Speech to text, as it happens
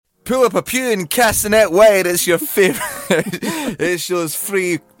Pull up a pew and cast the net wide. It's your favourite. It's your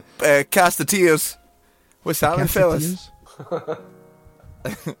free cast of tears. What's happening, fellas?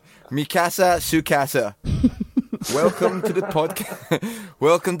 Mi casa, su casa. Welcome to the podcast.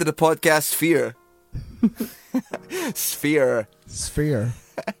 Welcome to the podcast Sphere. Sphere.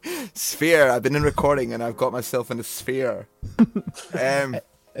 I've been in recording and I've got myself in a sphere.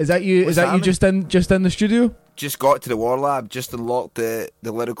 Is that you? Is that happening? You just in the studio? Just got to the War Lab. Just unlocked the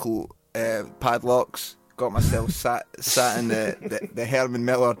lyrical padlocks. Got myself sat in the Herman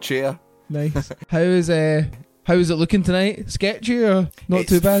Miller chair. Nice. How is it looking tonight? Sketchy or not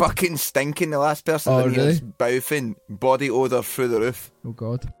too bad? It's fucking stinking. The last person in here is bouffing. Body odour through the roof. Oh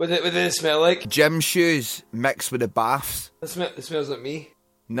God. What did it smell like? Gym shoes mixed with the baths. It smells like me.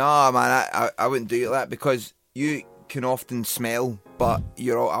 No, man, I wouldn't do it like that because you can often smell, but I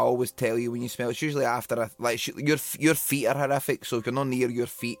always tell you when you smell. It's usually after your feet are horrific, so if you're not near your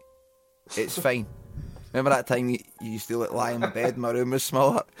feet, it's fine. Remember that time you used to lie in my bed, my room was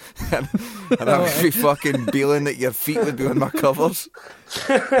smaller, and I would be fucking beeling that your feet would be on my covers.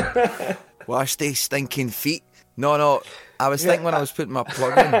 Wash these stinking feet. No, I was thinking when I was putting my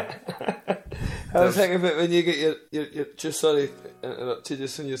plug in. I was thinking about when you get your just sorry, interrupt you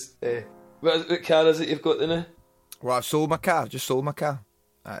just when you what car is it you've got in it? Well, I've sold my car. Just sold my car.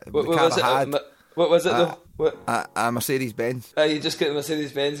 What was it though? What? A Mercedes Benz. You just get a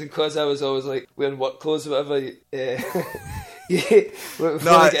Mercedes Benz, and because I was always like wearing work clothes or whatever.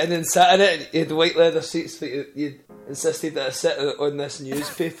 Before I get in and sat in it, you had white leather seats, but you insisted that I sit on this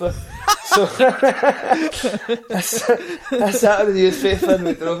newspaper. So I sat on the newspaper and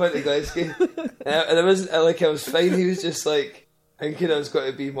we drove into Glasgow, and I wasn't like I was fine. He was just like thinking I was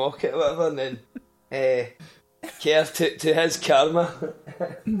going to be mock it or whatever, and then Kev to his karma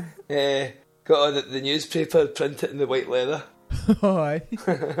got on the newspaper, print it in the white leather. Oh, aye.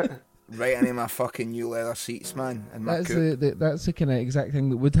 Right into my fucking new leather seats, man. And that's the kind of exact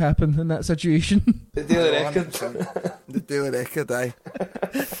thing that would happen in that situation. The Daily Record. The Daily Record, aye.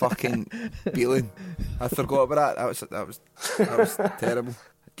 Fucking beeling. I forgot about that. That was terrible.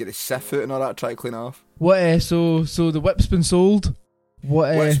 Get a sieve out and all that, try to clean it off. What? So the whip's been sold.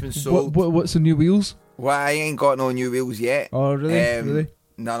 Whip's been sold. What's the new wheels? Well, I ain't got no new wheels yet. Oh, really? Really?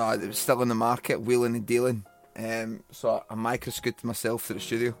 No, it was still in the market, wheeling and dealing. So I microscooted myself to the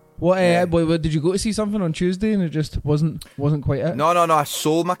studio. What did you go to see something on Tuesday and it just wasn't quite it? No, I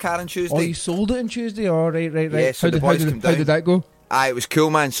sold my car on Tuesday. Oh, you sold it on Tuesday? Oh, right. Yeah, so how did that go? It was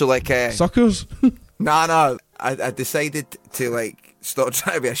cool, man. So suckers? No, I decided to stop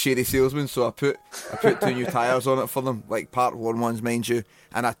trying to be a shady salesman, so I put 2 new tyres on it for them, part worn ones, mind you,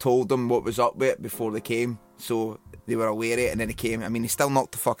 and I told them what was up with it before they came, so they were aware of it, and then they came. I mean, they still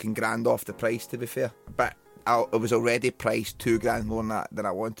knocked the fucking grand off the price, to be fair, but it was already priced $2,000 more than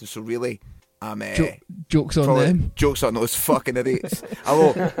I wanted, so really, I'm jokes on them. Jokes on those fucking idiots.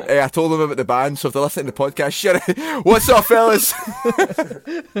 Hello, I told them about the band, so if they're listening to the podcast, shit. What's up, fellas?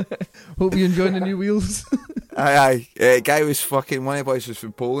 Hope you enjoying the new wheels. Aye. Guy was fucking, one of the boys was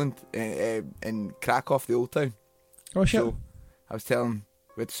from Poland, in Krakow, the old town. Oh shit. So I was telling him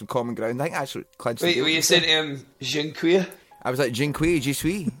we had some common ground. I think that's what clinched. Wait, were you saying to him, Dziękuję? I was like, Dziękuję, je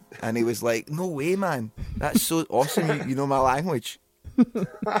suis. And he was like, no way, man. That's so awesome, you know my language.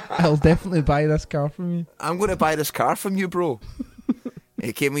 I'll definitely buy this car from you. I'm going to buy this car from you, bro.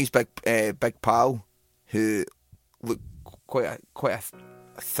 He came with his big pal, who looked quite a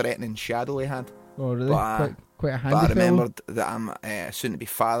threatening shadow he had. Oh, really? But, quite a handy But I remembered fellow. that I'm soon to be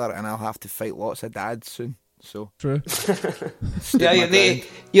father, and I'll have to fight lots of dads soon. So true. Yeah, you'll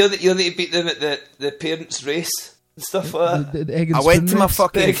need to beat them at the parents' race and stuff like that. The egg and I went to my race.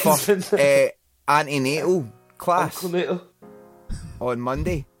 fucking first antenatal class Uncle on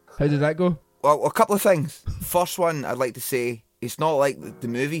Monday. How did that go? Well, a couple of things. First one, I'd like to say, it's not like the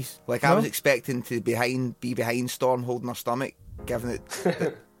movies. I was expecting to be behind Storm holding her stomach, given it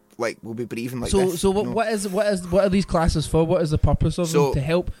we'll be breathing like this. So what are these classes for? What is the purpose of them? To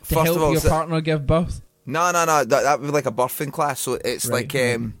help all, your partner give birth? No. That would be like a birthing class. So it's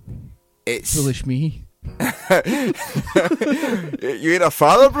it's foolish me. You ain't a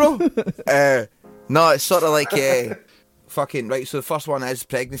father, bro. No, it's sort of like fucking right. So the first one is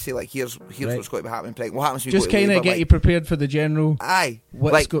pregnancy. Here's right. what's going to be happening. What happens when just kind of get you prepared for the general. Aye,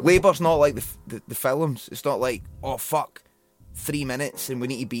 labour's not like the films. It's not like, oh fuck, 3 minutes and we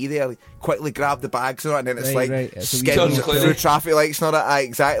need to be there. Quickly grab the bags and then it's skidding through traffic lights and all that. Aye,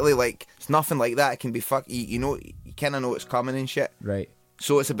 exactly. It's nothing like that. It can be you know, you kind of know it's coming and shit. Right.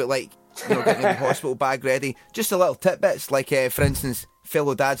 So it's a bit getting the hospital bag ready. Just a little tidbits, for instance,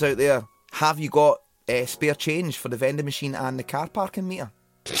 fellow dads out there, have you got spare change for the vending machine and the car parking meter?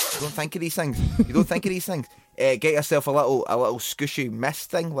 You don't think of these things. You don't think of these things. Get yourself a little scooshy mist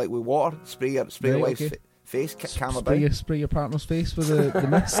thing, like with water. Spray your wife's face. Calm her down. Spray your partner's face with the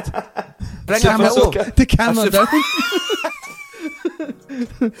mist. Bring a pillow. To calm her down.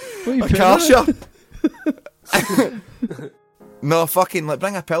 What are you A putting car on shop. No, fucking, like,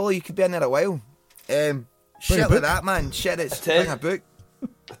 bring a pillow. You could be in there a while. Shit a like book. that, man. Shit, it's tent. bring a book.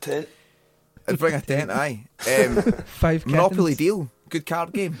 A tent. I'd bring a tent, aye. 5 Monopoly kittens. deal. Good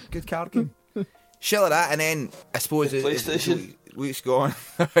card game. Shit like that, and then I suppose PlayStation. weeks gone,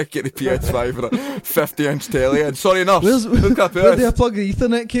 I get the PS5 for a 50-inch telly, and sorry enough, Where's, hook up where do this. I plug the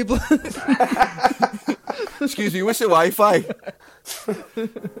Ethernet cable? Excuse me, what's the Wi-Fi?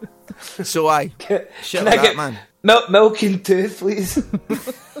 So aye, shit Can like I that, get man. milk and tooth, please?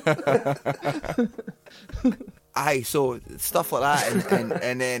 Aye, so stuff like that,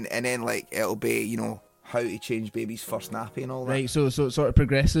 and then like it'll be, you know, how to change baby's first nappy and all that. Right, so it sort of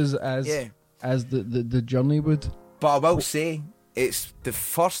progresses as Yeah. the journey would. But I will say, it's the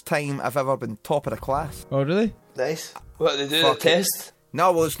first time I've ever been top of the class. Oh, really? Nice. What, they do Fuck the it. test?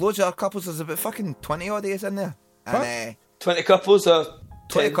 No, well, there's loads of other couples. There's about fucking 20 odd days in there. Fuck. And 20 couples or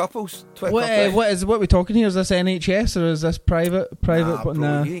 20 10? couples. 20 What couples. what we talking here? Is this NHS or is this private? Nah, But bro,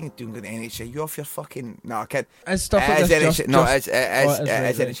 nah. you ain't doing good NHS. You off your fucking... No, I can't. Is stuff like As this NHS, just, no, just, as oh, it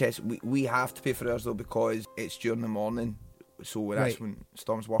is, right, NHS, we have to pay for ours though because it's during the morning. So that's Right. when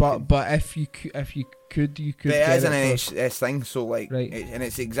Storm's working. but if you could But it get is an it for NHS thing, so like, Right. and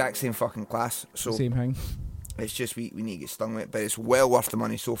it's the exact same fucking class. So the same thing. it's just we need to get stung with it, but it's well worth the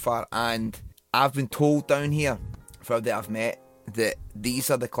money so far. And I've been told down here, for everybody I've met, that these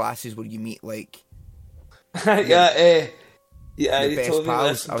are the classes where you meet like Yeah, the you best told me pals.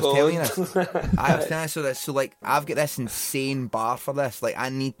 this. I was telling you this. I was telling you so like I've got this insane bar for this. Like I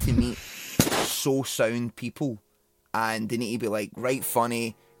need to meet so sound people, and they need to be like right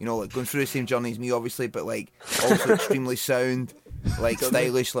funny. You know, like going through the same journey as me, obviously, but like also extremely sound, like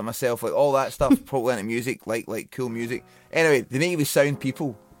stylish, like myself, like all that stuff. Probably into music, like cool music. Anyway, they need to be sound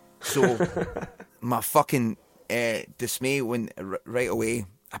people. So my fucking dismay when right away.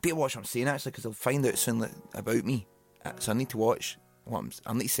 I better watch what I'm saying actually because they'll find out soon like, about me. So I need to watch.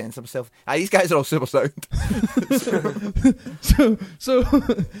 I need to censor myself. These guys are all super sound. So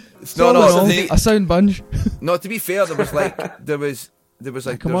No, a sound bunch. No, to be fair, there was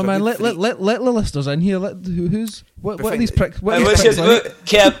like Come on, man. Let the listeners in here. What are these pricks? What are these pricks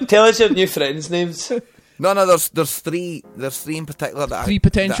like? Tell us your new friends' names. No, there's three in particular that Three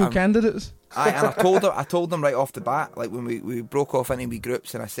potential candidates. And I told them right off the bat, like when we broke off into wee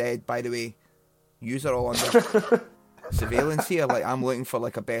groups, and I said, by the way, yous are all under surveillance here. Like I'm looking for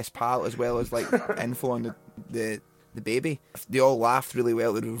like a best pal as well as like info on the baby. They all laughed really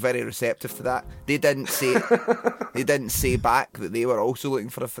well. They were very receptive to that. They didn't say back that they were also looking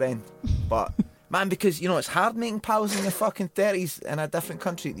for a friend. But man, because you know it's hard making pals in your fucking 30s in a different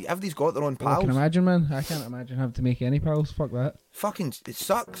country. Everybody's got their own I pals. can imagine, man. I can't imagine having to make any pals. Fuck that. Fucking it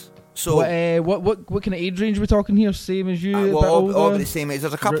sucks. So what kind of age range are we talking here? Same as you? a bit all older? the same age.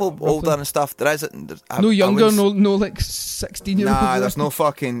 There's a couple Roughly. older and stuff. There isn't. No younger, no like 16-year-olds. Nah,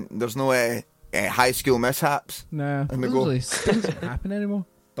 there's no high school mishaps. Nah, And they doesn't go. really doesn't happen anymore.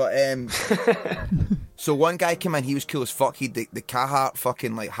 But so one guy came in. He was cool as fuck. He had the Carhartt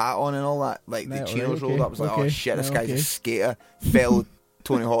fucking like hat on and all that. Like the Right, chinos okay, rolled up. I was like, oh okay, shit, this right, guy's a okay. skater. Fellow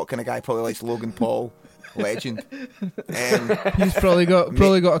Tony Hawk kind of guy. Probably likes Logan Paul. Legend. He's probably got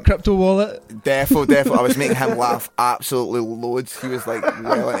a crypto wallet. Defo. I was making him laugh absolutely loads. He was like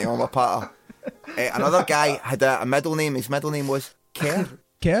well into all my patter. Another guy had a middle name. His middle name was Kerr.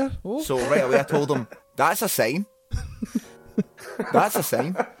 Care? Oh. So right away I told him, that's a sign. That's a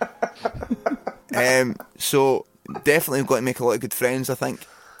sign. So definitely going to make a lot of good friends, I think.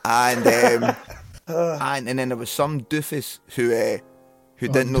 And and then there was some doofus who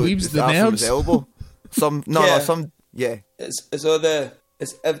didn't know dweebs, the the arse from his nerds? elbow.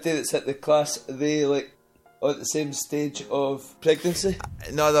 It's everybody that's at the class, are they like at the same stage of pregnancy?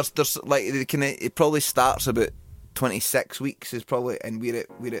 No, there's like it probably starts about 26 weeks is probably, and we're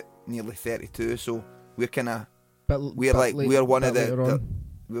at nearly 32, so we're kind of we're one of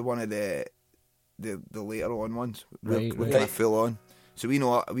the later on ones. We're kind of full on. So we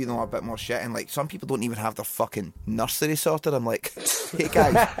know a bit more shit, and like some people don't even have their fucking nursery sorted. I'm like, hey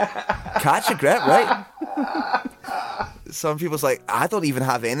guys, catch a grip, right? Some people's like, I don't even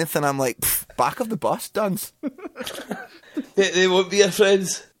have anything. I'm like, back of the bus, duns. They won't be your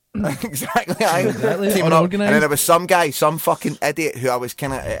friends. Exactly. Exactly. And Unorganised. then there was some guy, some fucking idiot who I was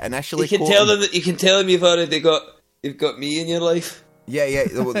kind of initially. You can tell them you've already got me in your life. Yeah.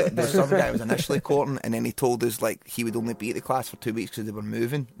 There's some guy who was initially courting, and then he told us like he would only be at the class for 2 weeks because they were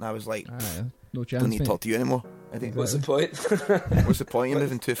moving. And I was like, no chance. Don't need to talk to you anymore. What's the point? What's the point? You're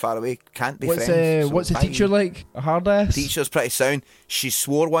moving too far away. Can't be friends. What's the teacher like? A hard ass? Teacher's pretty sound. She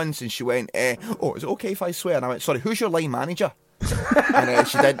swore once, and she went, "Oh, is it okay if I swear?" And I went, "Sorry, who's your line manager?" And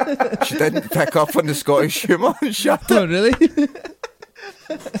she didn't pick up on the Scottish humour and shut up. Oh, really?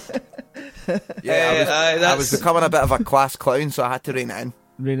 I was becoming a bit of a class clown, so I had to rein it in.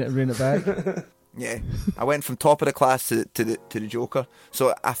 Rein it back. Yeah, I went from top of the class to the Joker.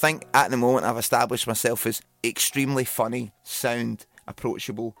 So I think at the moment I've established myself as extremely funny, sound,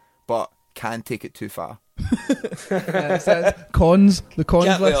 approachable, but can take it too far. The cons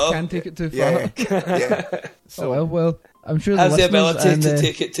list can take it too far. Yeah. So, well, I'm sure has the ability to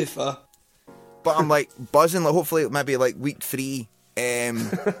take it too far. But I'm like buzzing. Like hopefully maybe like week 3,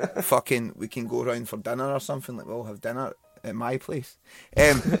 fucking we can go around for dinner or something. Like we'll have dinner at my place.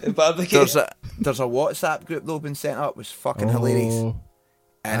 Barbecue. There's a WhatsApp group though been sent up, was fucking hilarious.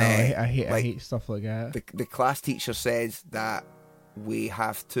 And I hate stuff like that. The class teacher says that we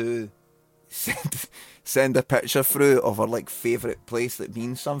have to send a picture through of our like favourite place that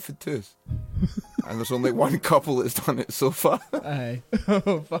means something to us. And there's only one couple that's done it so far. Aye.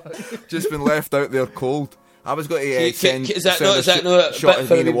 Oh, fuck. Just been left out there cold. I was going to send is that not a shot bit of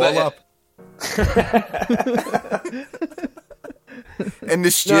for me in the wall bit? up. In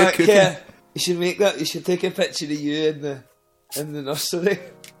the stew cooking. Yeah, you should make that. You should take a picture of you in the nursery.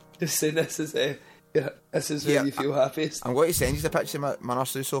 Just say this is where you feel happiest. I'm going to send you the picture of my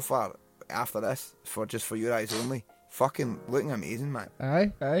nursery so far after this for your eyes only. Fucking looking amazing, man.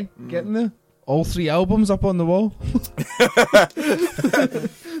 Aye, getting there. All 3 albums up on the wall.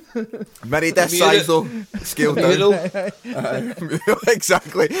 Very this size though, scaled down.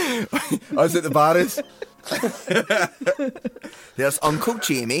 Exactly. Us at the bars. There's Uncle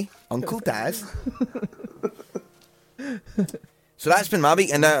Jamie, Uncle Daz. So that's been my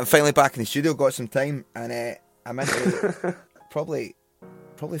week, and now I'm finally back in the studio. Got some time, and I'm into probably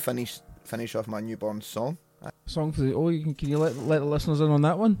finish off my newborn song. Song for the can you let the listeners in on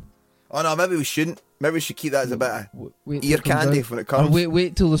that one? Oh no, maybe we shouldn't. Maybe we should keep that as a bit of ear candy when it comes. Or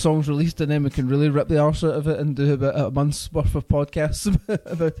wait till the song's released, and then we can really rip the arse out of it and do about a month's worth of podcasts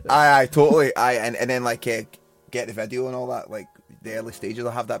about it. Aye, totally. Aye, and then like get the video and all that. Like the early stages,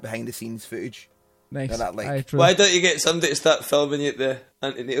 I'll have that behind the scenes footage. Nice. That, like, aye, why don't you get somebody to start filming you at the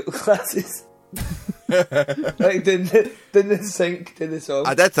antenatal classes? Like didn't sync to the song.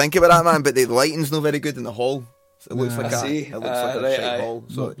 I did think about that, man, but the lighting's not very good in the hall. So it looks like a shit hall.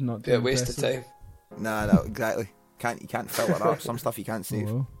 So not a waste of time. Nah, no, exactly. You can't filter up. Some stuff you can't save.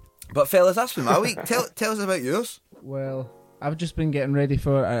 Oh, well. But fellas, that's been my week. Tell us about yours. Well, I've just been getting ready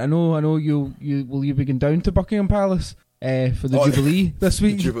for. I know you be going down to Buckingham Palace for the Jubilee this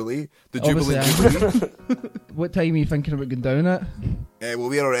week. The Jubilee. What time are you thinking about going down at? Well,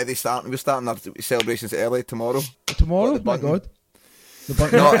 we're already starting. We're starting our celebrations early tomorrow. Tomorrow? My God. The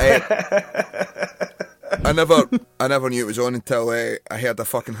I never knew it was on until I heard a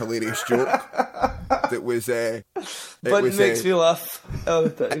fucking hilarious joke that was. But makes me laugh all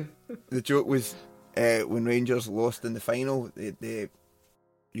the time. The joke was when Rangers lost in the final, the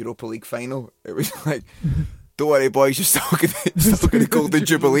Europa League final. It was like, don't worry, boys, you're still going to call the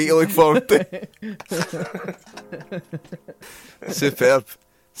Jubilee to look forward to. Superb.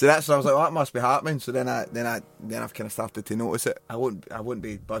 So that's what I was like, well, that must be happening. So then I've kind of started to notice it. I wouldn't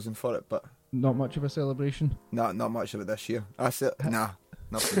be buzzing for it, but. Not much of a celebration? Not much of it this year. Nah,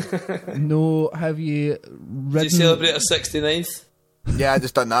 nothing. No, have you ridden... Did you celebrate a 69th? Yeah, I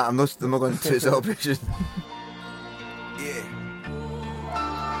just done that. I'm not going to celebration. Yeah.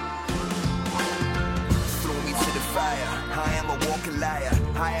 Throw me to the fire. I am a walking liar.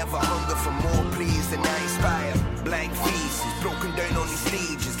 I have a hunger for more pleas than I inspire. Blank faces broken down on these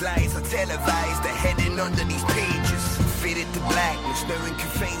stages. Lies are televised. They're heading under these pages. Faded to blackness, no one can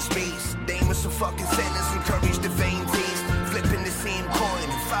find space. Damons of fucking sentence encourage the vain taste. Flipping the same coin,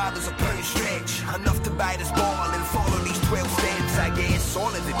 and fathers a per stretch. Enough to buy this ball and follow these 12 steps. I guess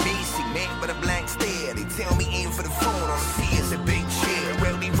all of it basic, met with a blank stare. They tell me aim for the phone, all I see is a big chair.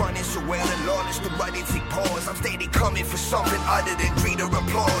 Well, they running so well and lawless, the money take pause. I'm steady coming for something other than greed or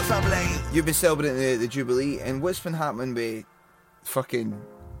applause. I'm like, you've been celebrating the Jubilee, and what's been happening with fucking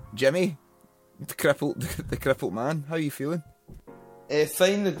Jimmy? The crippled man. How are you feeling?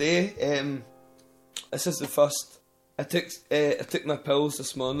 Fine the day. This is the first. I took my pills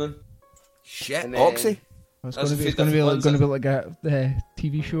this morning. Shit, and, Oxy. It's going to be like a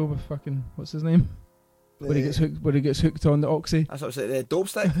TV show with fucking what's his name? Where he gets hooked on the Oxy. That's what I said. Dope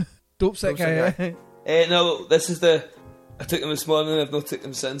stick. Dope stick guy. No, this is the I took them this morning. I've not took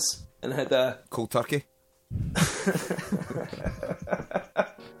them since, and I had a Cold turkey.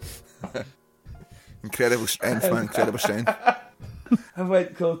 Incredible strength, man. Incredible strength. I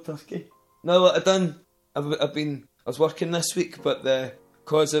went cold turkey. No, what I done. I was working this week, but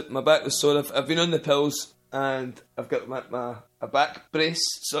cause my back was sore. I've been on the pills, and I've got a back brace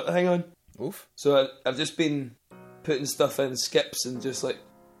sort of thing on. Oof. So I've just been putting stuff in skips and just like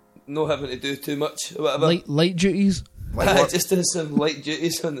not having to do too much or whatever. Light duties. Like what? Just doing some light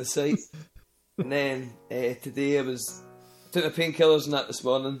duties on the site. And then today I took my painkillers and that this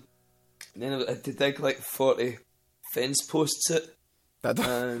morning. And then I had to dig like 40 fence posts it. I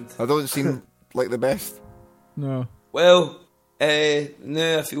And don't seem like the best. No. well,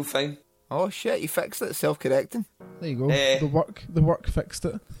 no, I feel fine. Oh shit, you fixed it, self-correcting. There you go. The work fixed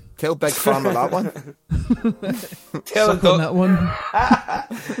it. Tell Big Farmer that one. Tell Suck on that one.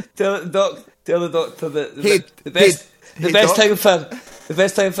 Tell the doctor that the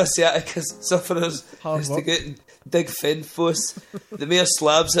best time for sciatica sufferers Hard is work. to get and dig fence posts. The more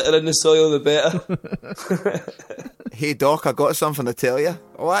slabs that are in the soil, the better. Hey Doc, I got something to tell you.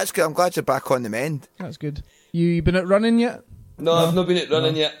 Oh, that's good. I'm glad you're back on the mend. That's good. You been out running yet? No, I've not been out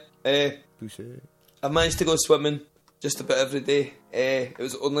running yet. Touché. I've managed to go swimming just about every day. It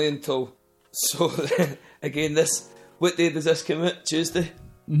was only until again what day does this come out? Tuesday.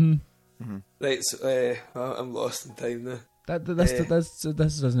 Right, so I'm lost in time now. This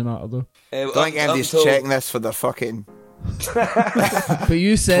doesn't matter though. I don't think anybody's checking this for the fucking But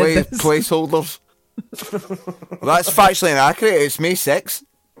you said this. placeholders. Well, that's factually inaccurate. It's May 6th.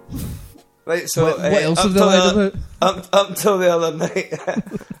 Right, so What else have they lied about? Up until the other night,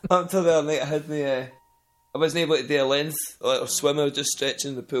 I had I wasn't able to do a length or swim. I was just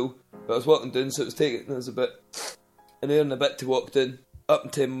stretching in the pool, but I was walking down, so it was taking us an hour and a bit to walk down up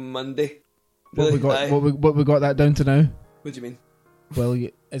until Monday. What we got that down to now? What do you mean? Well,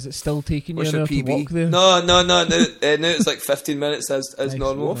 is it still taking you What's an hour your to PB? walk there? No. Now it's like 15 minutes as Nice,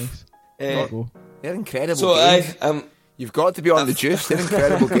 normal. nice. Uh, Go. They're incredible so gains. I You've got to be on the juice. They're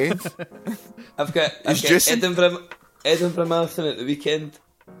incredible gains. I've got juicing. Edinburgh Marathon at the weekend,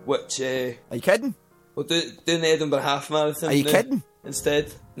 which Are you kidding? we'll doing the Edinburgh Half Marathon. Are you now kidding?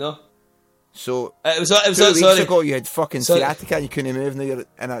 Instead, no. So It was 2 weeks sorry. ago you had fucking Sorry. sciatica and you couldn't move. Now you're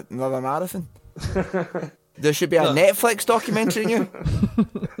in another marathon. There should be a Netflix documentary on you.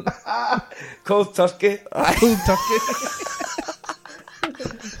 Cold turkey. Cold turkey.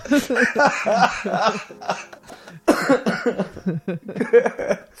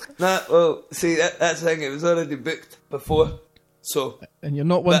 Well, see, that's the thing, it was already booked before, so... And you're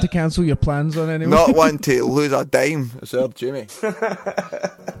not one to cancel your plans on anyone. Not one to lose a dime, Sir Jimmy.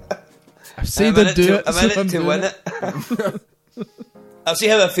 I've said I'd do it. I'm so in it I'm to doing win it. it. I'll see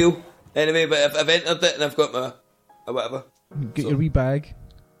how I feel, anyway, but I've entered it and I've got my whatever. Get your wee bag.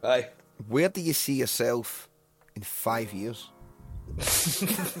 Aye. Where do you see yourself in 5 years? It's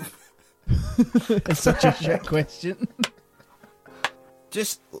such a shit question.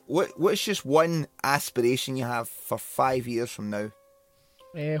 Just what's just one aspiration you have for 5 years from now?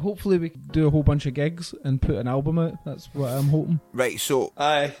 Hopefully we can do a whole bunch of gigs and put an album out. That's what I'm hoping. Right, so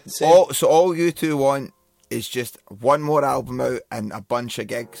Aye. Same. all you two want is just one more album out and a bunch of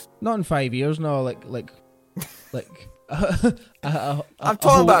gigs. Not in 5 years, no. Like. I'm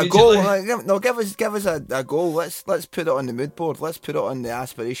talking about a goal. Give us a goal. Let's put it on the mood board. Let's put it on the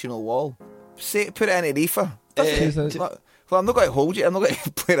aspirational wall. Put it in a reefer. Well, I'm not going to hold you. I'm not going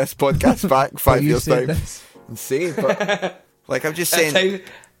to play this podcast back 5 years time and say. But like I'm just saying,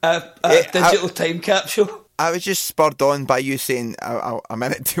 a digital time capsule. I was just spurred on by you saying I'm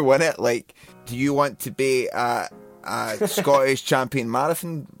in it to win it. Like, do you want to be a Scottish champion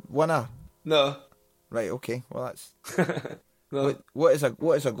marathon winner? No. Right. Okay. Well, that's No. what is a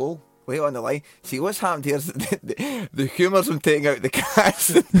goal? Wait on the line. See what's happened here is the humours I'm taking out the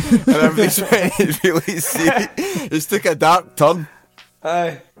cast and everybody's trying to really see. It's took a dark turn.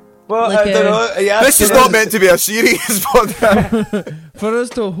 Aye. Well, Like, I don't know. This is not meant to be a serious podcast. For us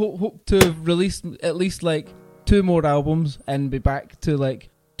to hope to release at least like 2 more albums and be back to like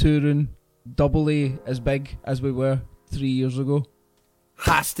touring double A as big as we were 3 years ago.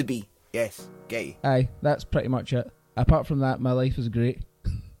 Has to be. Yes. Get you. Aye, that's pretty much it. Apart from that, my life is great.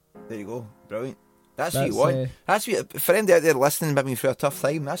 There you go. Brilliant. That's what you That's, want. That's what, for anybody out there listening, maybe through a tough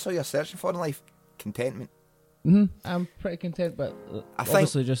time, that's all you're searching for in life. Contentment. I'm pretty content, but I think-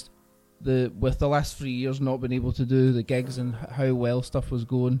 obviously just with the last 3 years not being able to do the gigs and how well stuff was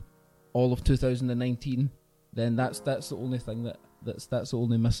going all of 2019, then that's the only thing that's the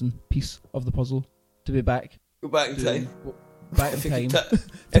only missing piece of the puzzle to be back. Go back in time. back in If you time. could To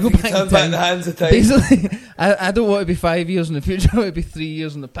if go you could back turn in back time. the hands of time. Basically, I don't want to be 5 years in the future. I want to be 3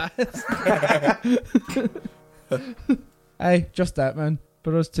 years in the past. Aye, just that, man.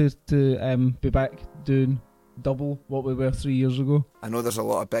 For us to be back doing double what we were 3 years ago. I know there's a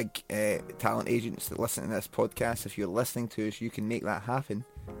lot of big talent agents that listen to this podcast. If you're listening to us, you can make that happen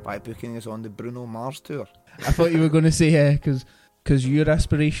by booking us on the Bruno Mars tour. I thought you were going to say because your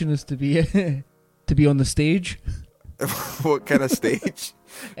aspiration is to be to be on the stage. What kind of stage?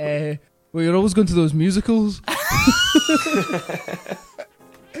 Well, you're always going to those musicals.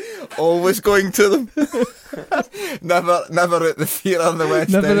 Always going to them. Never at the theatre on the West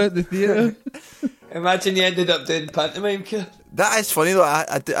Never End. at the theatre. Imagine you ended up doing pantomime, Keir. That is funny though. I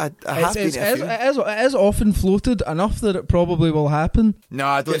have been to a few. It is often floated enough that it probably will happen. No,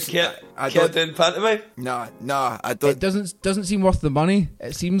 I don't. Keir I don't. doing pantomime. No, I It don't. doesn't seem worth the money.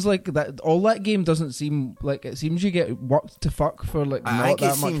 It seems like that all that game doesn't seem like it seems you get worked to fuck for like I not think it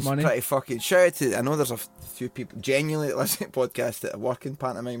that much seems money. pretty fucking. Shout out to. I know there's a few people genuinely that listen to podcasts that work in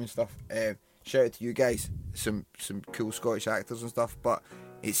pantomime and stuff. Shout out to you guys. Some cool Scottish actors and stuff. But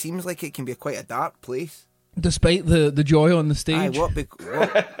it seems like it can be quite a dark place. Despite the joy on the Aye, stage.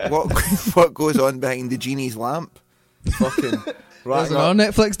 what goes on behind the genie's lamp? Fucking There's right. another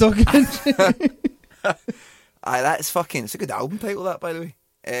Netflix documentary. Aye, that's fucking. It's a good album title, that, by the way.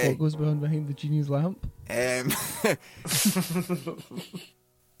 What goes behind the genie's lamp?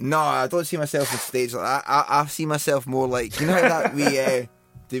 No, I don't see myself on stage like that. I see myself more like, you know how that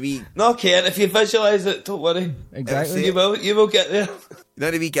we No, Keir, if you visualise it, don't worry. Exactly. You will get there. you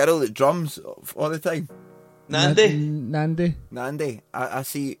know the wee girl that drums all the time, Nandy. Nandy. I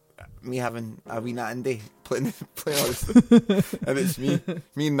see me having a wee Nandy playing all this stuff, and it's me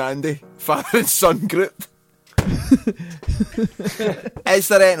and Nandy, father and son group. Is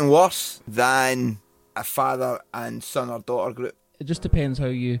there anything worse than a father and son or daughter group? It just depends how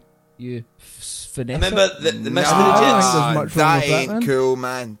you finesse Remember it. the No, Mystery I don't think Jets? there's much wrong that with that, ain't man. cool,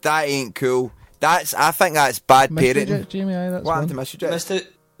 man. That ain't cool. I think that's bad Mystery parenting. Jet, Jamie, aye, that's What happened one. to Mr. Jets?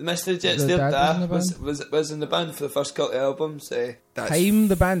 The Mystery Jets, The their dad dad was in the was in the band for the first couple of albums. That's- Haim,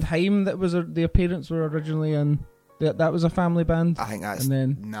 the band Haim, that was their parents were originally in. That was a family band. I think that's And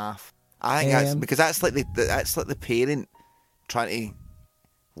then- naff. I think that's because that's like the parent trying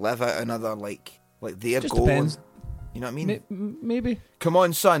to live out another like their Just goal. depends. You know what I mean? Maybe. Come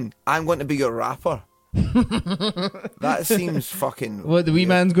on, son, I'm going to be your rapper. That seems fucking. What, the wee weird.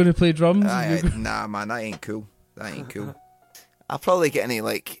 man's going to play drums? Nah, man, that ain't cool. That ain't cool. I'll probably get any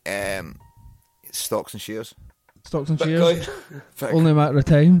like stocks and shares, Stocks and shares. Bitcoin. Only a matter of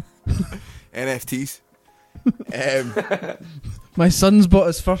time. NFTs. My son's bought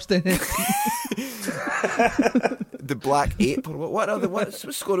his first NFT. The Black Ape or what's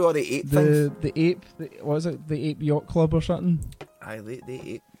the score of all the ape things? The ape. What is it? The Ape Yacht Club or something? Aye, the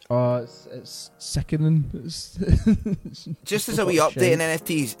ape. Oh, it's sickening. It's Just as a wee update on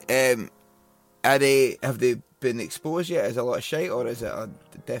NFTs, have they been exposed yet? Is it a lot of shite or is it a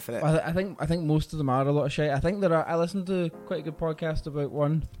definite? I think most of them are a lot of shit. I think I listened to quite a good podcast about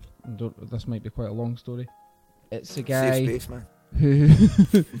one. This might be quite a long story. It's a guy Safe space, man.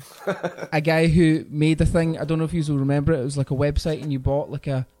 a guy who made a thing. I don't know if you will remember it. It was like a website and you bought like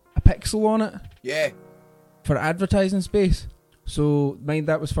a pixel on it Yeah. for advertising space. So mind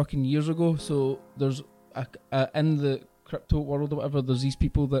that was fucking years ago. So there's in the crypto world or whatever, there's these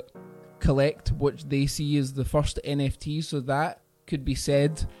people that collect what they see as the first NFT. So that could be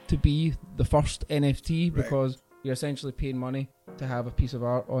said to be the first NFT because you're essentially paying money to have a piece of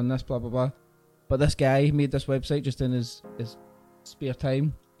art on this, blah blah blah. But this guy made this website just in his spare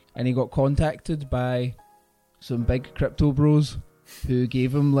time, and he got contacted by some big crypto bros who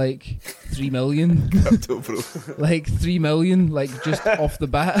gave him like 3 million. Crypto bro. Like 3 million, like just off the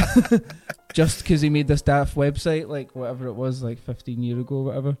bat, just because he made this daft website, like whatever it was, like 15 years ago or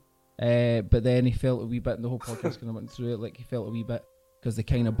whatever. But then he felt a wee bit, and the whole podcast kind of went through it, like he felt a wee bit because they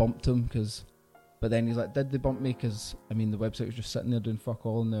kind of bumped him, but then he's like, did they bump me? Because, I mean, the website was just sitting there doing fuck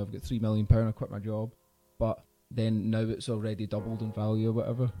all, and now I've got £3 million, I quit my job. But then now it's already doubled in value or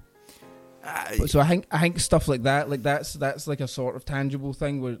whatever. So I think stuff like that, like that's like a sort of tangible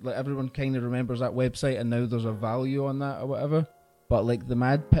thing where like everyone kind of remembers that website and now there's a value on that or whatever. But like the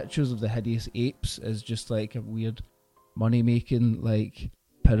mad pictures of the hideous apes is just like a weird money making like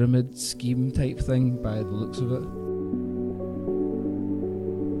pyramid scheme type thing by the looks of it.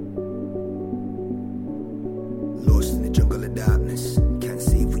 Lost in the jungle of darkness, can't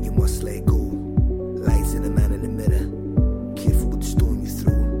see where you must let go. Lights in the man in the mirror, careful with the storm you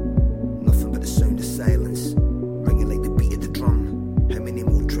through. Nothing but the sound of silence, ringing like the beat of the drum. How many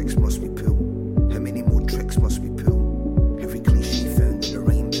more tricks must we pull? How many more tricks must we pull? Every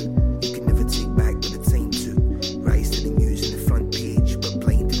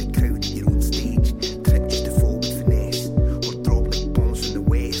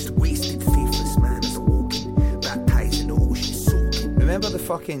remember the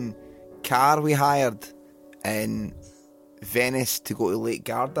fucking car we hired in Venice to go to Lake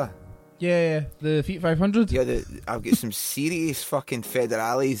Garda? Yeah, the Fiat 500. Yeah, I've got some serious fucking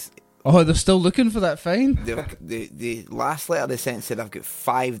federales. Oh, they're still looking for that fine. The last letter they sent said I've got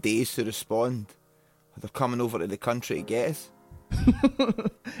 5 days to respond. They're coming over to the country to get us.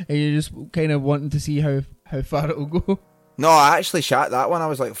 And you're just kind of wanting to see how far it'll go. No, I actually shot that one. I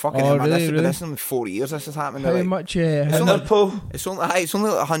was like, fucking hell, man, really, this has been really? this in 4 years. This is happening. How They're like, much? It's How only- much? Interpol. It's only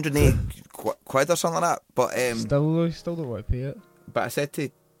like 180 quid or something like that. But Still don't want to pay it. but I said to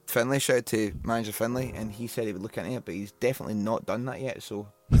Finlay, shout out to manager Finlay, and he said he would look into it, but he's definitely not done that yet. So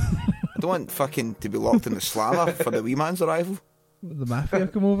I don't want fucking to be locked in the slammer for the wee man's arrival. The mafia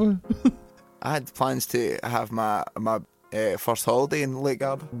come over. I had plans to have my first holiday in Lake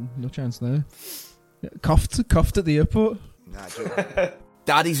Garda. No chance now. Yeah, cuffed at the airport. Nah, joke.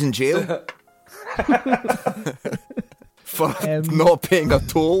 Daddy's in jail for not paying a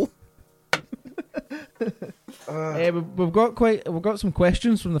toll. We've got some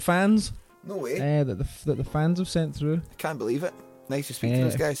questions from the fans. No way. That the fans have sent through. I can't believe it. Nice to speak to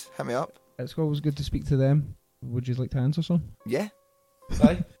those guys. Hit me up. It's always good to speak to them. Would you like to answer some? Yeah.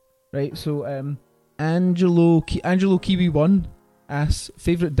 Aye. Right. So, Angelo Kiwi 1 asks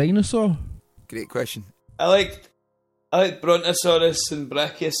favourite dinosaur. Great question. I liked Brontosaurus and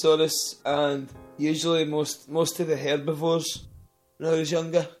Brachiosaurus, and usually most of the herbivores when I was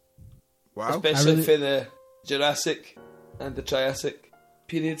younger, Wow. especially for the Jurassic and the Triassic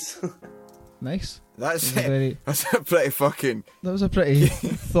periods. Nice. That's That was a very- that's a pretty fucking. That was a pretty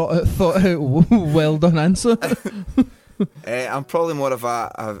thought out, well done answer. I'm probably more of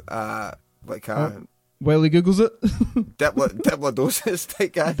a While he googles it, Diplodocus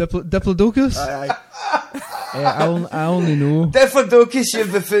type guy. Diplodocus. Aye. I only know. Diplodocus, you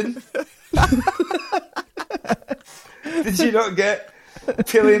buffoon. Did you not get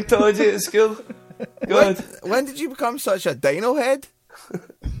paleontology at school? God, When did you become such a dino head?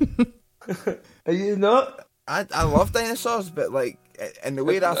 are you not? I love dinosaurs, but like in the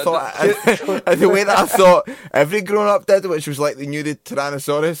way that I thought, in the way that I thought every grown up did, which was like they knew the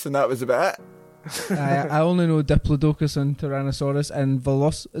Tyrannosaurus and that was about it. I only know Diplodocus and Tyrannosaurus and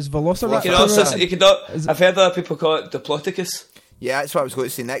Velociraptor. I've heard other people call it Diplodocus. Yeah, that's what I was going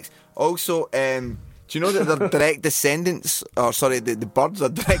to say next. Also, do you know that they're direct descendants? Or sorry, the birds are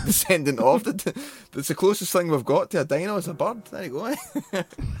direct descendant of that's the closest thing we've got to a dino is a bird. There you go.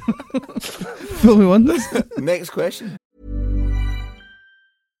 Fool me wonders. Next question.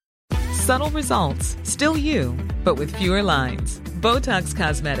 Subtle results, still you, but with fewer lines. Botox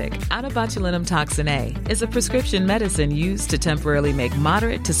Cosmetic, out of botulinum toxin A, is a prescription medicine used to temporarily make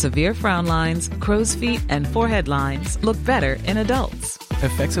moderate to severe frown lines, crow's feet, and forehead lines look better in adults.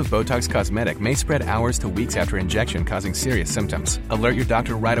 Effects of Botox Cosmetic may spread hours to weeks after injection, causing serious symptoms. Alert your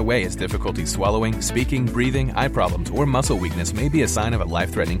doctor right away as difficulty swallowing, speaking, breathing, eye problems, or muscle weakness may be a sign of a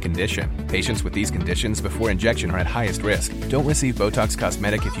life-threatening condition. Patients with these conditions before injection are at highest risk. Don't receive Botox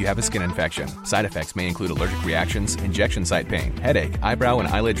Cosmetic if you have a skin infection. Side effects may include allergic reactions, injection site pain, headache, eyebrow and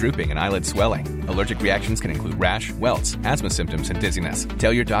eyelid drooping, and eyelid swelling. Allergic reactions can include rash, welts, asthma symptoms, and dizziness.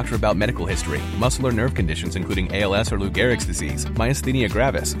 Tell your doctor about medical history, muscle or nerve conditions including ALS or Lou Gehrig's disease, myasthenia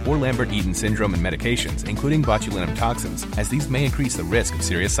gravis, or Lambert-Eaton syndrome, and medications, including botulinum toxins, as these may increase the risk of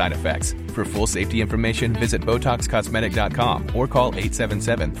serious side effects. For full safety information, visit BotoxCosmetic.com or call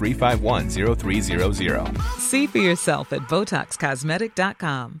 877-351-0300. See for yourself at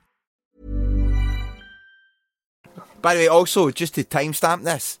BotoxCosmetic.com. By the way, also, just to timestamp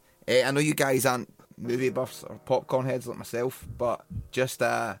this, I know you guys aren't movie buffs or popcorn heads like myself, but just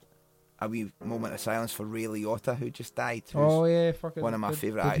a wee moment of silence for Ray Liotta, who just died. Who's Oh yeah, fuck it. one of my Good-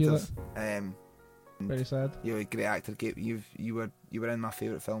 favourite good hear actors. Very sad. You're a great actor, Gabe. You were in my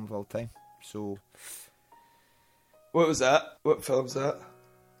favourite film of all time. So What was that? What film's that?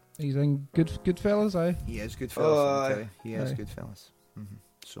 He's in Goodfellas, aye. he is good fellas. Oh, let me aye. tell you. He is Aye. good fellas.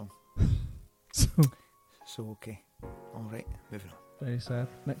 So okay. All right, moving on. Very sad.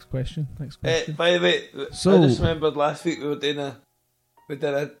 Next question. By the way, So- I just remembered last week we did a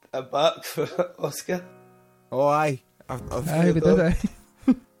back for Oscar. Oh aye, I've Aye, we did it.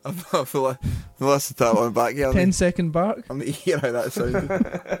 I've listened to that one back. Yeah, 10-second bark. I'm to hear how that sounded.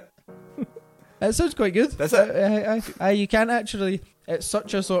 It sounds quite good. Does it? Aye, you can't actually. It's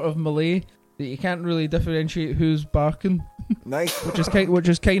such a sort of Malay that you can't really differentiate who's barking, Nice. which is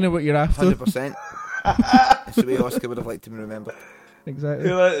kind of what you're after. 100%. It's the way Oscar would have liked to be remembered. Exactly.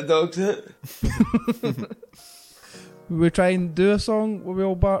 Who let the dogs out? We try and do a song where we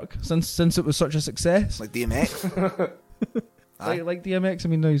all bark since it was such a success. Like DMX. Aye. Like DMX. I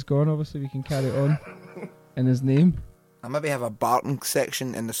mean, now he's gone. Obviously, we can carry it on in his name. I maybe have a barking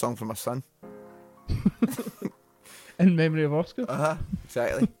section in the song for my son. In memory of Oscar.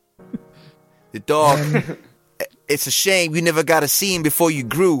 Exactly. The dog. It's a shame you never got to see him before you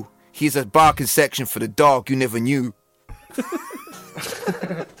grew. Here's a barking section for the dog you never knew.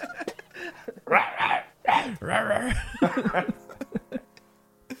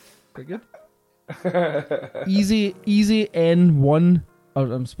 Pretty good. Easy N1,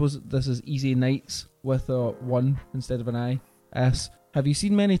 or I'm supposed this is Easy Nights with a 1 instead of an I. Asks, have you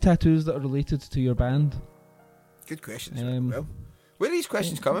seen many tattoos that are related to your band? Good questions. Well, where are these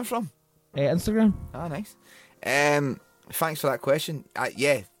questions coming from? Instagram. Ah, nice. Thanks for that question.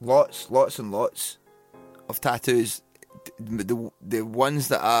 Yeah, lots and lots of tattoos. The ones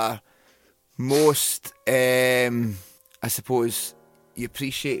that are most, I suppose, you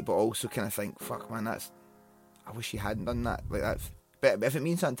appreciate, but also kind of think, fuck, man, I wish you hadn't done that. Like that's, but if it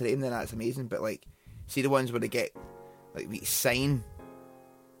means something to them, then that's amazing. But like, see the ones where they get like we sign,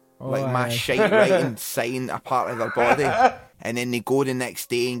 my shite writing, sign a part of their body, and then they go the next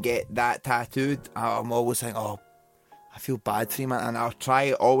day and get that tattooed. I'm always thinking, oh, I feel bad for you, man, and I'll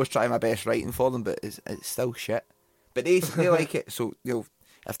always try my best writing for them, but it's still shit. But they like it, so you know,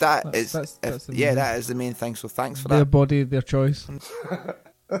 if that is the main thing. So thanks for that. Their body, their choice.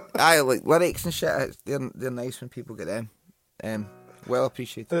 I like lyrics and shit. They're nice when people get them. Well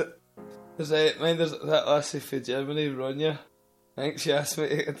appreciated. There's that lassie from Germany, Ronja. I think she asked me.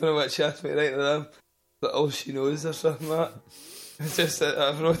 I don't know what she asked me to write to them. But all she knows or something like that. It's just that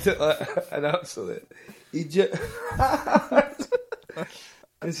I've wrote it like an absolute idiot.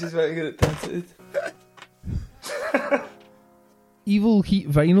 And she's about to get it tattooed. Evil Heat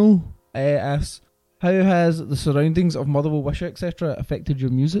Vinyl asks, how has the surroundings of Motherwell Wish, etc. affected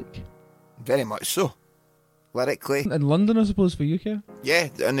your music? Very much so. Lyrically. In London, I suppose, for you, Kev? Yeah,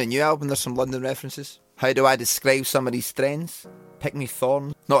 on the new album there's some London references. How do I describe somebody's friends? Pick me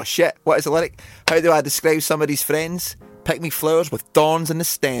thorns. Not shit. What is the lyric? How do I describe somebody's friends? Pick me flowers with thorns in the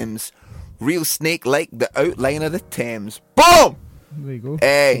stems. Real snake like the outline of the Thames. Boom! There you go.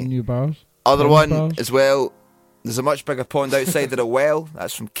 Some new bars. Other French one bars. as well. There's a much bigger pond outside of the well.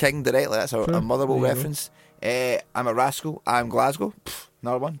 That's from King directly. That's a Motherwell There you reference. I'm a rascal. I'm Glasgow.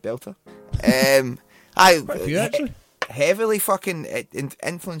 Another one. Belter. I heavily fucking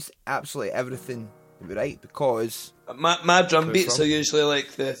influenced absolutely everything that we write because my drum beats are usually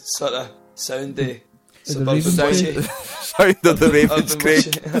like the sort of soundy suburban Ravenscraig? bushy. sound of the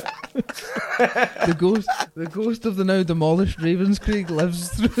Ravenscraig. The ghost of the now demolished Ravenscraig lives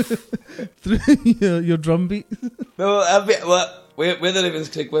through your drum beat. No, where the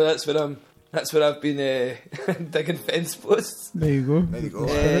Ravenscraig? Well, that's where I've been digging fence posts. There you go. There you go.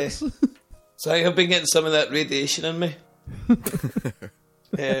 So I think I've been getting some of that radiation in me.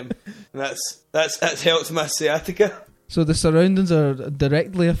 That's helped my sciatica. So the surroundings are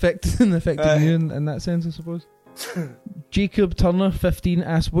directly affecting you in that sense, I suppose. Jacob Turner, 15,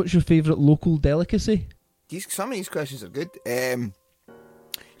 asks, what's your favourite local delicacy? Some of these questions are good.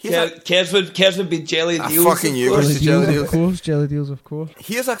 Kers would be jelly deals. Fucking you. Jelly deals, of course.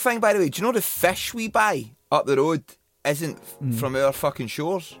 Here's a thing, by the way. Do you know the fish we buy up the road isn't from our fucking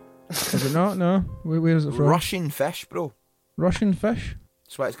shores? Is it not? No. Where is it from? Russian fish, bro. Russian fish?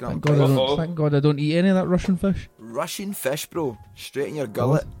 That's why it's going Thank God I don't eat any of that Russian fish. Russian fish, bro. Straight in your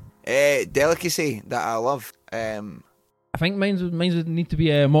gullet. Delicacy that I love. I think mine would need to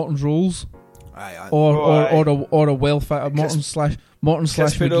be Morton's rolls. Aye. Or a well-fat Morton slash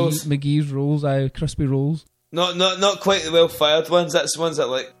McGee's rolls. Crispy rolls. Not quite the well-fired ones. That's the ones that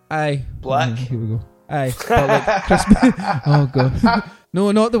like black. Here we go. Aye, but like crispy. Oh god. No,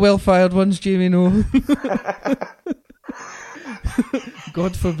 not the well-fired ones, Jamie. No.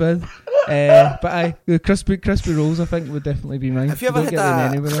 God forbid. But the crispy rolls, I think, would definitely be mine. Have you ever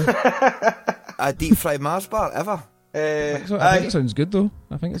had a deep fried Mars bar ever? I think it sounds good though.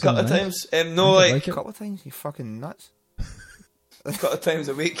 I think it's a couple of times. No, like like a couple of times. You fucking nuts. A couple of times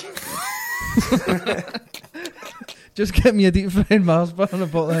a week. Just get me a deep fried Mars bar and a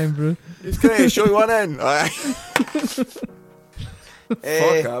bottle of Homebrew. He's gonna show you one in. Fuck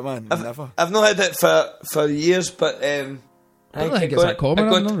that, man. Never. I've not had it for years, but I think it's that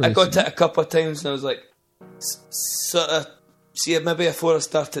common. I got it a couple of times and I was like, sort of, see, maybe before I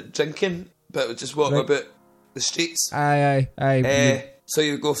started drinking, but I would just walk about the streets. Aye. So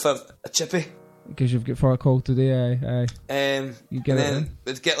you go for a chippy. Because you've got for a call today, aye. You get and then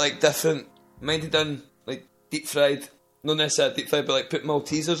we'd get like different, mine had done like deep fried, not necessarily deep fried, but like put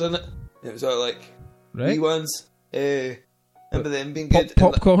Maltesers in it. And it was all like wee ones. Remember them being good?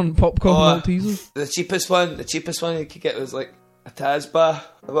 Popcorn Maltesers? The cheapest one you could get was like a Taz bar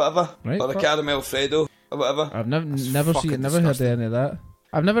or whatever. Right, or a Caramel Freddo. or whatever. I've never fucking seen it. Never heard of disgusting. any of that.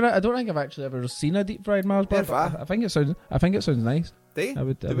 I don't think I've actually ever seen a deep fried Mars bar. Never have. But I think it sounds nice. Do you? I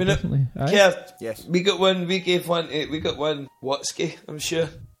would we not- definitely. Aye. Yeah, Yes. we got one. We got one Watsky. I'm sure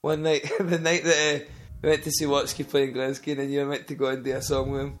one night, the night that we went to see Watsky playing Gretzky, and then you were meant to go and do a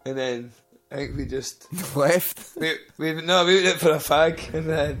song with him, and then I think we just Left. we went out for a fag, and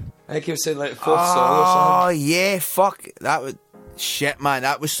then I think he was saying like fourth song or Oh something. yeah, fuck. That was shit, man.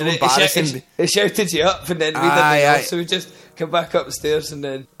 That was so And embarrassing. It shouted you up, and then we Aye, didn't know, aye. so we just come back upstairs, and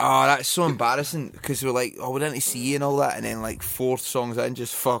then Oh, that's so embarrassing because we're like, oh, we didn't see you and all that, and then like 4 songs in,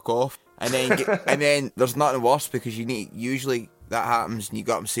 just fuck off, and then and then there's nothing worse because usually that happens, and you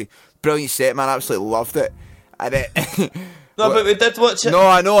got them say, brilliant set, man, absolutely loved it, and then no, but we did watch it. no,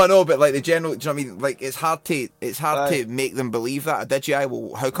 I know, but like the general, do you know what I mean? Like it's hard to Aye. make them believe that. Did you?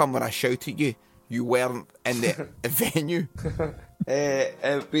 Well, how come when I shouted you weren't in the venue?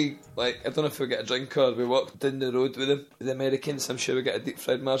 We I don't know if we get a drink or we walked down the road with them, the Americans. I'm sure we got a deep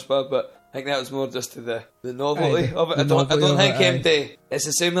fried Mars bar, but I think that was more just to the novelty Aye, of it. the I don't novelty of think it, it's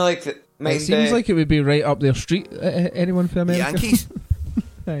the same like that. It seems like it would be right up their street. Anyone from The America? Yankees.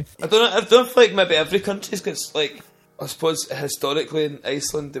 Aye. I don't feel like maybe every country's got like, I suppose historically in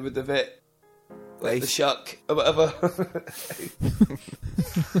Iceland they would have it like the Ice. shark or whatever.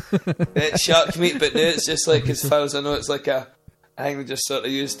 It's shark meat, but now it's just like, as far as I know, it's like a thing they just sort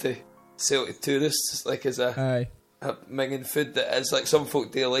of used to sell to tourists, like as Aye. a minging food that is like, some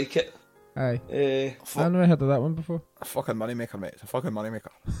folk do like it. Aye. Uh, I've never heard of that one before. A fucking moneymaker, mate. It's a fucking moneymaker.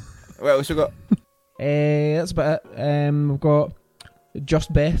 What else we got? That's about it. We've got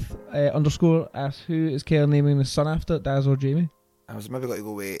Just Beth _ asks who is Kerr naming his son after, Daz or Jamie? I was maybe going to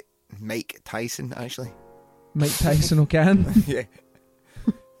go with Mike Tyson, actually. Mike Tyson O'Can. Yeah.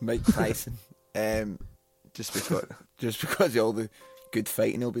 Mike Tyson. Just because of all the good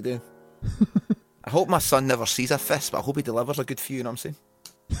fighting he'll be doing. I hope my son never sees a fist, but I hope he delivers a good few, you know what I'm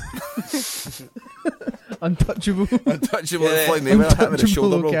saying? Untouchable. Untouchable Yeah. Floyd Mayweather hit him with a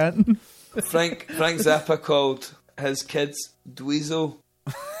shoulder Untouchable roll. O'Can. Frank Zappa called his kids Dweezil,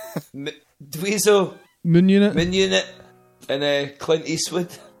 Dweezil, Moon Unit. Min Unit, and Clint Eastwood.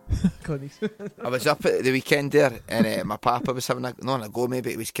 Clint Eastwood. I was up at the weekend there, and my papa was having not a go at me,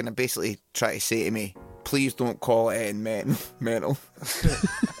 but he was kind of basically trying to say to me, please don't call it mental.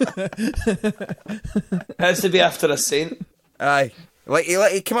 Has to be after a saint. Aye.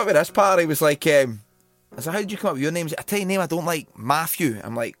 He came up with this part. He was like, I said, how did you come up with your name? He's like, I tell you a name I don't like, Matthew.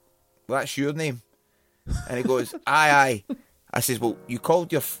 I'm like, well, that's your name. And he goes, aye. I says, well, you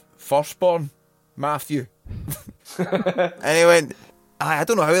called your firstborn Matthew. And he went, aye, I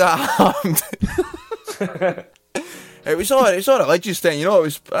don't know how that happened. It was all right religious thing, you know.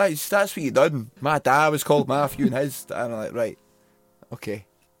 It was that's what you done. My dad was called Matthew, and and I'm like, right, okay.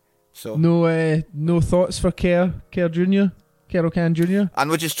 So No thoughts for Kerr Jr. Kerr O'Can Jr. and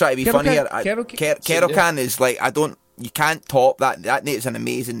we'll just try to be Kerr funny here. O'Can- Kerr O'Can is like, you can't top that. That name's an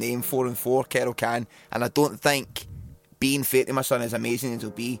amazing name, 4 and 4, Kerr O'Can, and I don't think being fair to my son, as amazing as he'll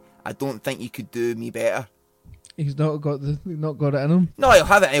be, I don't think you could do me better. He's not got it in him. No, he'll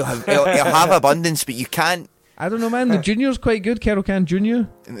have it. He'll have abundance, but you can't. I don't know, man. The junior's quite good. Kerr O'Can Jr.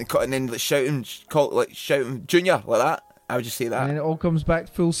 And then like, shout him Junior like that. I would just say And that. then it all comes back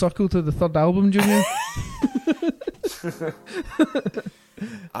full circle to the third album, Junior.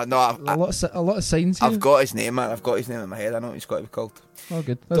 No, a lot of signs here. I've got his name, man. I've got his name in my head. I know what he's got to be called. Oh,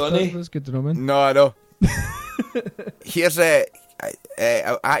 good. Donny? That's good to know, man. No, I know. Here's I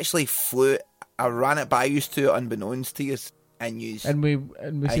actually flew. I ran it by you two unbeknownst to you, and you And we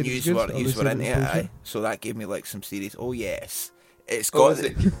and said you it's good. were or we into said it. was bullshit? Aye. So that gave me like some serious. Oh yes, it's Oh, got. was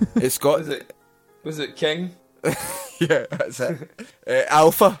It's got. Was it King? Yeah, that's it.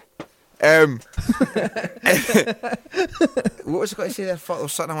 Alpha. What was I going to say there? Fuck, there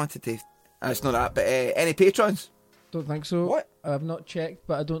was something I wanted to. It's not that, but any patrons? Don't think so. What? I've not checked,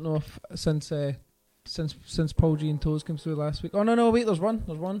 but I don't know if since Paul G and Toes came through last week. Oh no, wait, there's one.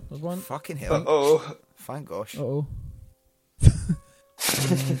 Fucking hell! Oh, Thank gosh. Uh-oh.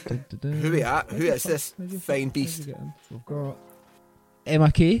 Who we at? Who is this fine beast? We've got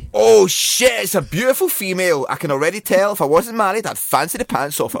Emma Kay. Oh shit! It's a beautiful female. I can already tell. If I wasn't married, I'd fancy the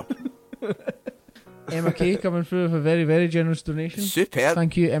pants off her. Emma Kay coming through with a very, very generous donation. Superb.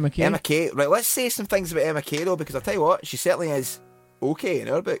 Thank you, Emma Kay. Emma Kay. Right, let's say some things about Emma Kay though, because I'll tell you what, she certainly is okay in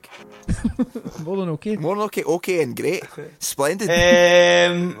her book. More than okay. More than okay and great. Splendid.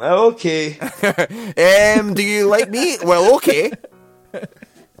 okay. Do you like me? Well, okay.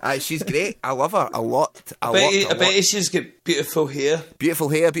 She's great. I love her a lot. I bet you she's got beautiful hair. Beautiful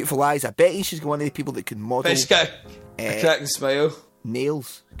hair, beautiful eyes. I bet you she's one of the people that can model But she's got a cracking smile.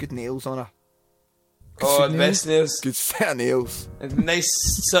 nails. Good nails on her. Oh, the best nails. Good set of nails. A nice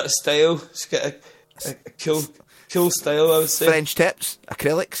sort of style. She's got a cool style, I would say. French tips,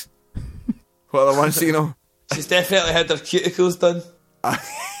 acrylics. What are the ones, you know? She's definitely had her cuticles done.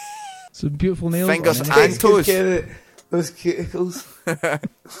 Some beautiful nails. Fingers on it. and toes. Those cuticles.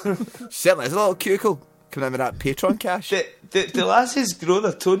 Certainly, there's a little cuticle coming in with that Patreon cash. The lassies grow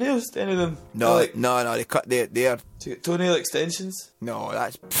their toenails, do any of them? No, Like, no, they cut. They are. to get toenail extensions. No,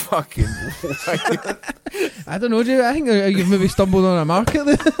 that's fucking. I don't know, Jay. I think you've maybe stumbled on a market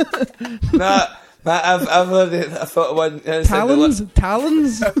there. Nah, I've heard it. I thought of one. Talons?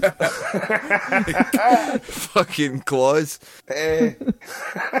 Talons? Fucking claws.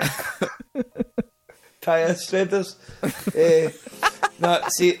 Tire shredders. No,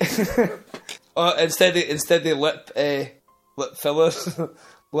 see, instead of lip fillers,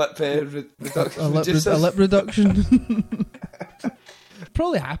 lip reduction a reducers. lip reduction.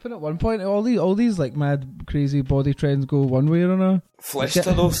 Probably happen at one point. All these like mad crazy body trends go one way or another. Flesh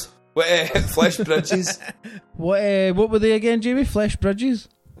tunnels. Flesh bridges. What were they again, Jamie? Flesh bridges?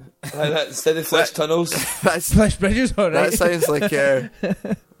 Like that, instead of flesh tunnels. That's Flesh bridges, alright. that sounds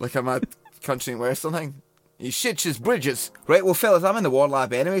like a mad country and western thing. You shitches bridges, right? Well, fellas, I'm in the war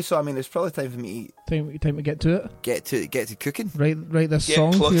lab anyway, so I mean, it's probably time for me Time to get to it. to get to cooking. Write this Get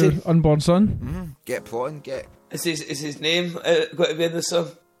song for your plotting. unborn son. Get plotting. Get. Is his name got to be in the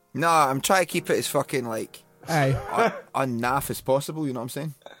song? No, I'm trying to keep it as fucking like Aye. unnaff as possible. You know what I'm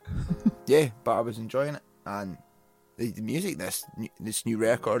saying? Yeah, but I was enjoying it, and the music, this new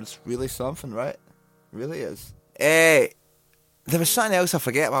record's really something, right? Really is. There was something else I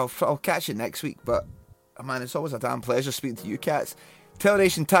forget. I'll catch it next week. But man, it's always a damn pleasure speaking to you cats.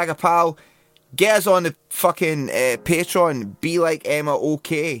 Telenation, tag a pal, get us on the fucking Patreon. Be like Emma,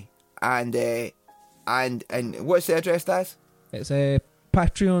 okay, and what's the address, Daz? It's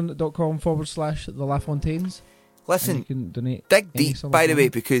patreon.com/The LaFontaines. Listen, And you can donate. dig any deep, sum of by the way, money.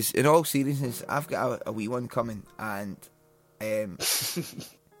 because in all seriousness, I've got a wee one coming, and how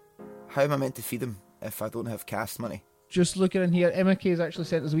am I meant to feed him if I don't have cast money? Just looking in here, Emma K has actually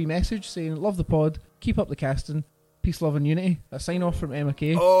sent us a wee message saying, "Love the pod, keep up the casting, peace, love, and unity." A sign off from Emma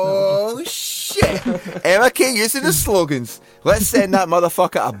K. Oh shit! Emma K using the slogans. Let's send that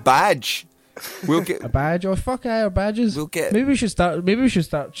motherfucker a badge. We'll get. A badge? Oh fuck, our badges. We'll get. Maybe we should start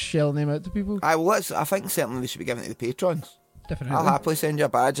shelling them out to people. I think certainly they should be given to the patrons. Definitely. I'll happily send you a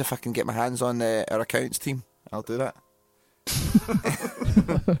badge if I can get my hands on our accounts team. I'll do that.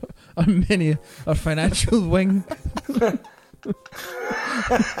 Our financial wing.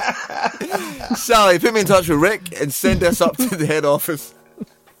 Sally, put me in touch with Rick and send us up to the head office.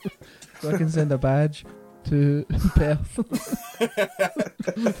 So I can send a badge to Perth.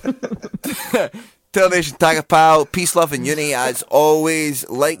 Telenation, tag a pal, peace, love, and unity. As always,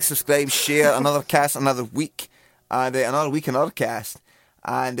 like, subscribe, share. Another cast, another week, and another week, another cast.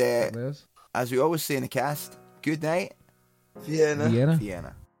 And as we always say in the cast, good night, Vienna. Vienna.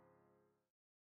 Vienna.